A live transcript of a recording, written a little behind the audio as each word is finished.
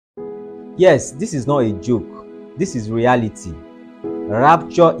Yes, this is not a joke. This is reality.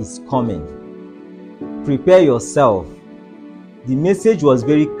 Rapture is coming. Prepare yourself. The message was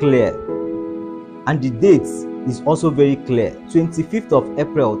very clear, and the date is also very clear. 25th of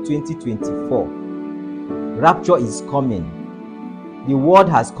April 2024. Rapture is coming. The world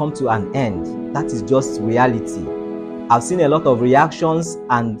has come to an end. That is just reality. I've seen a lot of reactions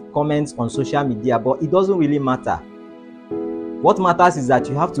and comments on social media, but it doesn't really matter. What matters is that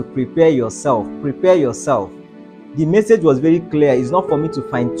you have to prepare yourself. Prepare yourself. The message was very clear. It's not for me to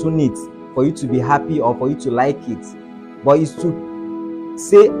fine-tune it, for you to be happy or for you to like it, but it's to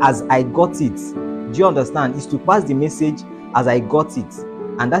say as I got it. Do you understand? It's to pass the message as I got it,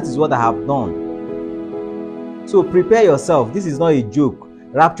 and that is what I have done. So prepare yourself. This is not a joke.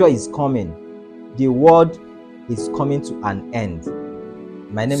 Rapture is coming. The world is coming to an end.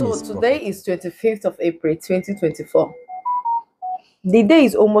 My name is Today is 25th of April 2024. The day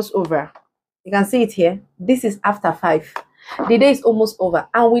is almost over. You can see it here. This is after 5. The day is almost over,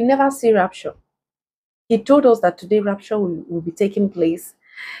 and we never see rapture. He told us that today rapture will be taking place.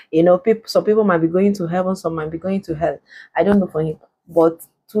 You know, some people might be going to heaven, some might be going to hell. I don't know for him, but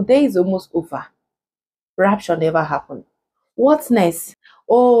today is almost over. Rapture never happened. What's next?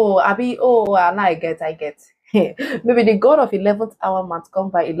 Oh, now I get. Maybe the God of 11th hour must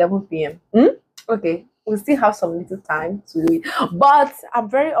come by 11 p.m. Okay, we still have some little time to wait, but I'm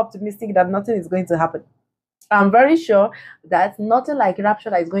very optimistic that nothing is going to happen. I'm very sure that nothing like rapture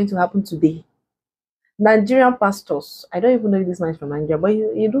that is going to happen today. Nigerian pastors, I don't even know if this man is from Nigeria, but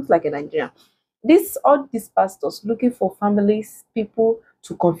he looks like a Nigerian. All these pastors looking for families, people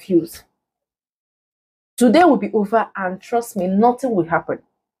to confuse. Today will be over, and trust me, nothing will happen.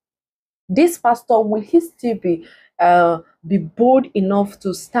 This pastor, will he still be bold enough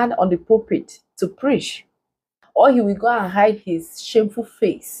to stand on the pulpit to preach, or he will go and hide his shameful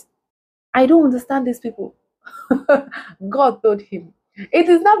face? I don't understand these people. God told him. It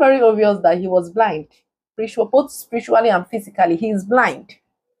is not very obvious that he was blind, both spiritually and physically. He is blind.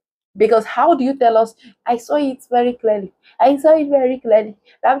 Because how do you tell us, I saw it very clearly. I saw it very clearly.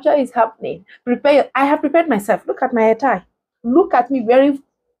 Rapture is happening. Prepare. I have prepared myself. Look at my attire. Look at me wearing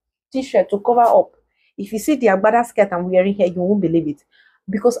t-shirt to cover up. If you see the agbada skirt I'm wearing here, you won't believe it.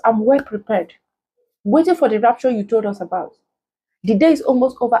 Because I'm well prepared. Waiting for the rapture you told us about. The day is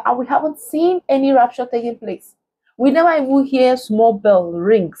almost over, and we haven't seen any rapture taking place. We never even hear small bell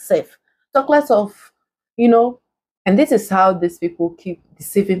ring safe. Talk less of, and this is how these people keep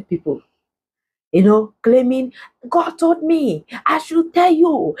deceiving people. Claiming, God told me, I should tell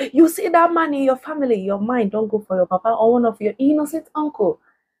you. You see that man in your family, your mind don't go for your papa or one of your innocent uncle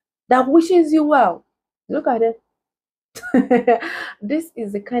that wishes you well. Look at it. This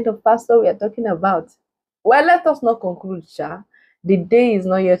is the kind of pastor we are talking about. Well, let us not conclude, Sha. The day is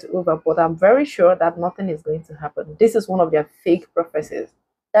not yet over, but I'm very sure that nothing is going to happen. This is one of their fake prophecies.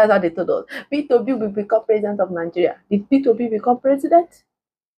 That's how they told us. P2B will become president of Nigeria. Did P2B become president?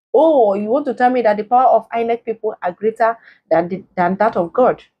 Oh, you want to tell me that the power of INEC people are greater than that of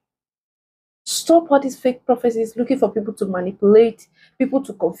God? Stop all these fake prophecies looking for people to manipulate, people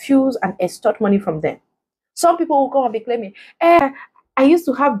to confuse and extort money from them. Some people will come and be claiming, I used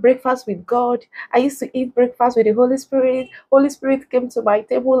to have breakfast with God. I used to eat breakfast with the Holy Spirit. Holy Spirit came to my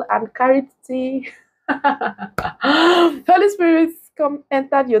table and carried tea. Holy Spirit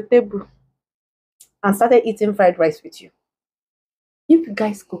entered your table and started eating fried rice with you. You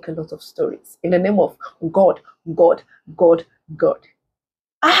guys cook a lot of stories in the name of God.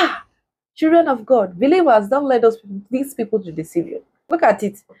 Children of God, believers, don't let these people to deceive you. Look at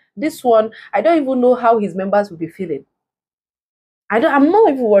it. This one, I don't even know how his members will be feeling. I'm not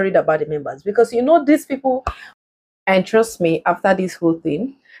even worried about the members, because these people, and trust me, after this whole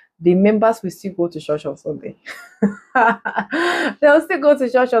thing, the members will still go to church on Sunday. They'll still go to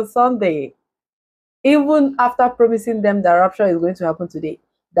church on Sunday. Even after promising them that rapture is going to happen today,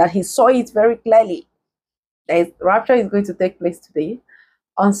 that he saw it very clearly, that rapture is going to take place today.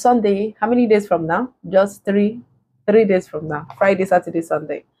 On Sunday, how many days from now? Just 3 days from now. Friday, Saturday,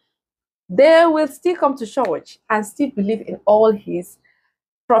 Sunday. They will still come to church and still believe in all his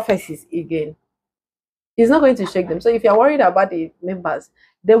prophecies again. He's not going to shake them. So if you're worried about the members,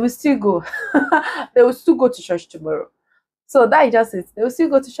 they will still go. They will still go to church tomorrow. So that is just it. They will still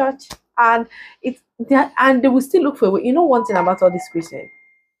go to church, and they will still look for a way. You know one thing about all these Christians,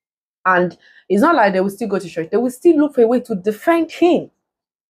 and it's not like they will still go to church. They will still look for a way to defend him.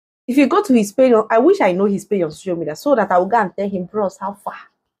 If you go to his page, I wish I know his page on social media so that I will go and tell him, bros, how far,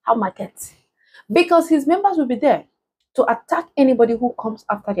 how market, because his members will be there to attack anybody who comes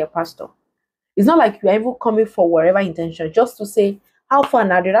after their pastor. It's not like you are even coming for whatever intention, just to say How far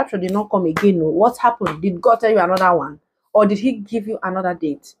now? The rapture did not come again. No. What happened? Did God tell you another one? Or did he give you another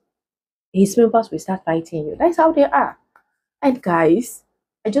date? His members will start fighting you. That's how they are. And guys,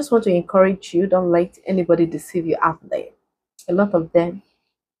 I just want to encourage you, don't let anybody deceive you out there. A lot of them,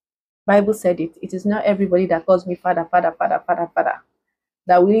 Bible said it. It is not everybody that calls me Father, Father, Father, Father, Father,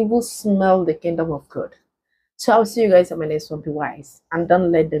 that will even smell the kingdom of God. So I'll see you guys on my next one. Be wise and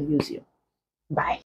don't let them use you. Bye.